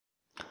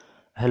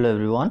Hello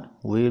everyone,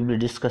 we will be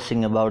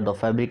discussing about the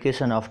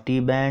fabrication of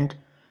T-band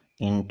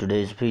in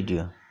today's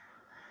video.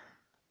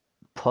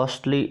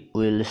 Firstly,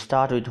 we will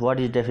start with what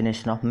is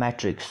definition of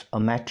matrix. A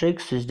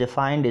matrix is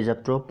defined as a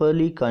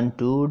properly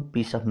contoured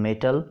piece of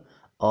metal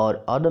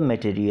or other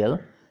material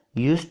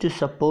used to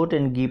support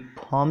and give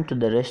form to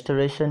the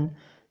restoration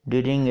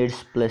during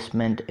its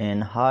placement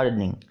and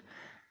hardening.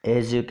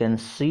 As you can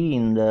see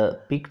in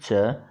the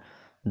picture,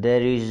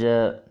 there is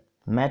a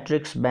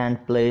matrix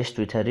band placed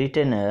with a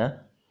retainer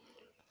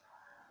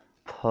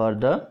for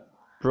the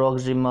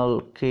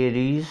proximal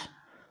caries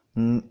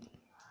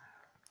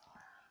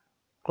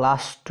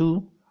class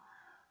 2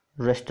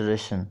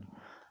 restoration.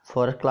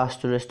 For class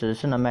 2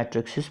 restoration, a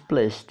matrix is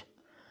placed,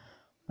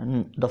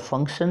 and the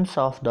functions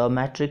of the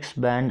matrix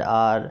band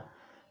are: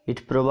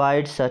 it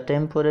provides a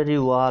temporary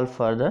wall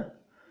for the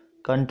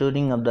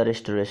contouring of the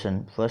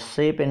restoration. For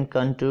shape and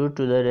contour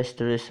to the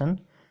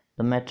restoration,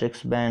 the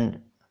matrix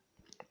band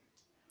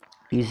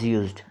is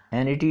used,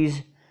 and it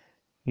is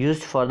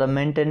used for the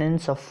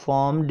maintenance of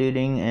form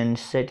during and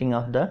setting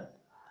of the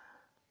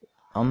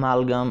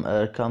amalgam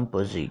or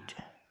composite.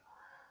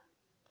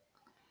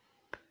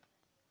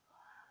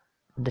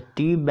 The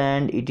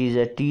T-band, it is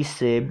a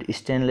T-shaped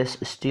stainless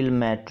steel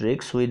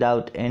matrix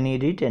without any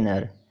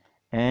retainer,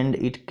 and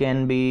it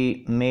can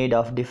be made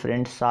of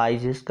different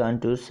sizes,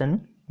 contours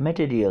and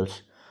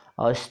materials.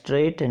 A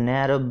straight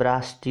narrow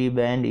brass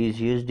T-band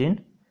is used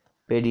in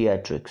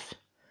pediatrics,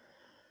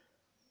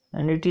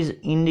 and it is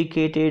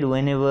indicated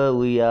whenever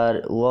we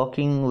are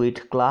working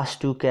with class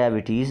 2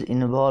 cavities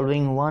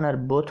involving one or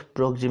both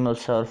proximal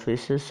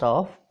surfaces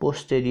of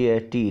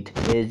posterior teeth,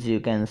 as you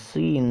can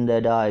see in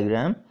the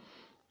diagram.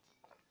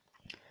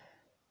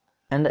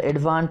 And the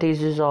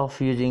advantages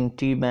of using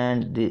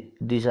T-band,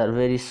 these are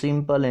very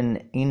simple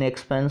and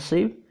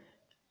inexpensive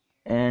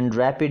and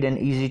rapid and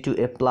easy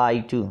to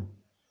apply too.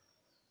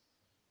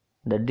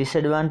 The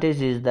disadvantage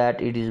is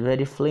that it is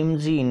very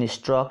flimsy in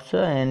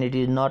structure and it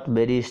is not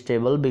very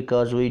stable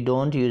because we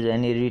don't use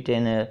any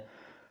retainer.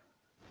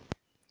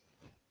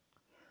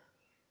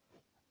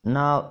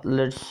 Now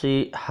let's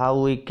see how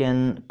we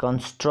can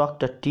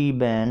construct a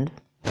T-band.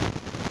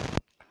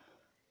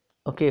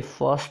 Okay,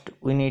 first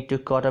we need to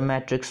cut a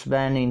matrix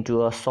band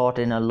into a short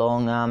and a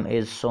long arm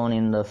as shown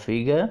in the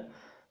figure.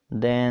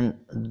 Then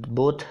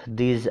both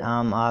these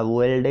arms are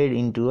welded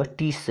into a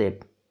T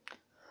shape.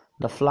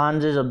 The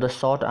flanges of the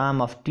short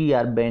arm of T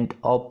are bent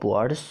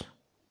upwards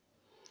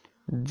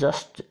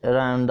just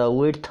around the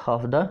width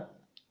of the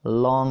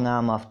long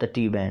arm of the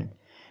T-band,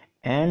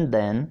 and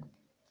then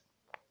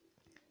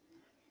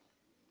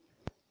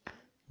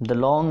the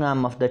long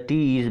arm of the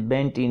T is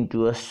bent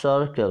into a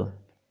circle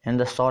and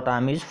the short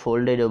arm is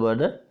folded over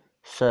the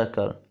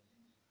circle,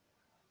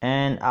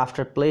 and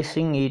after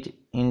placing it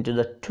into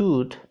the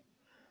tooth,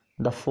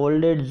 the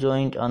folded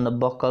joint on the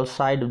buccal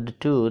side of the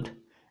tooth,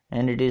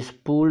 and it is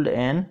pulled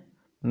and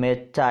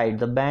made tight.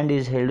 The band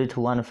is held with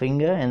one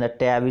finger and the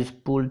tab is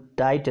pulled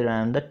tight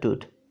around the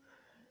tooth,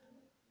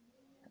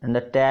 and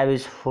the tab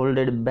is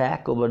folded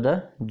back over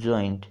the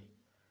joint.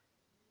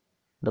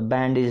 The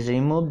band is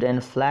removed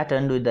and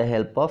flattened with the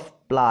help of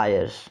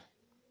pliers,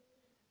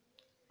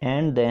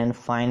 and then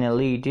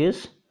finally it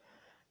is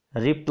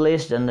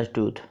replaced on the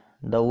tooth.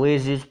 The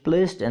wedge is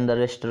placed and the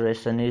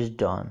restoration is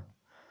done.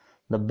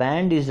 The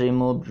band is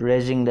removed,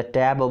 raising the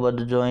tab over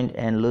the joint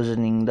and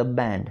loosening the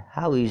band.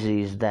 How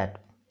easy is that?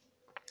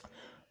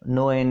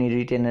 No any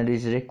retainer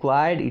is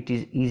required. It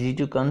is easy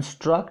to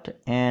construct,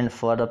 and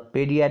for the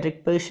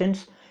pediatric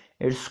patients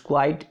it's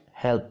quite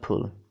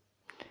helpful.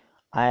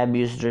 I have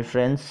used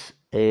reference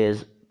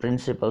as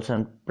Principles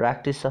and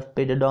Practice of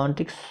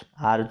Pedodontics,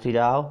 Aruti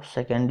Rao,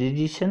 2nd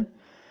edition.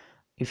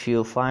 If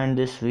you find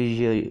this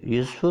video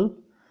useful,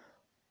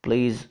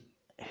 please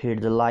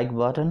hit the like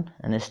button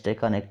and stay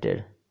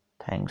connected.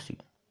 Thanks you.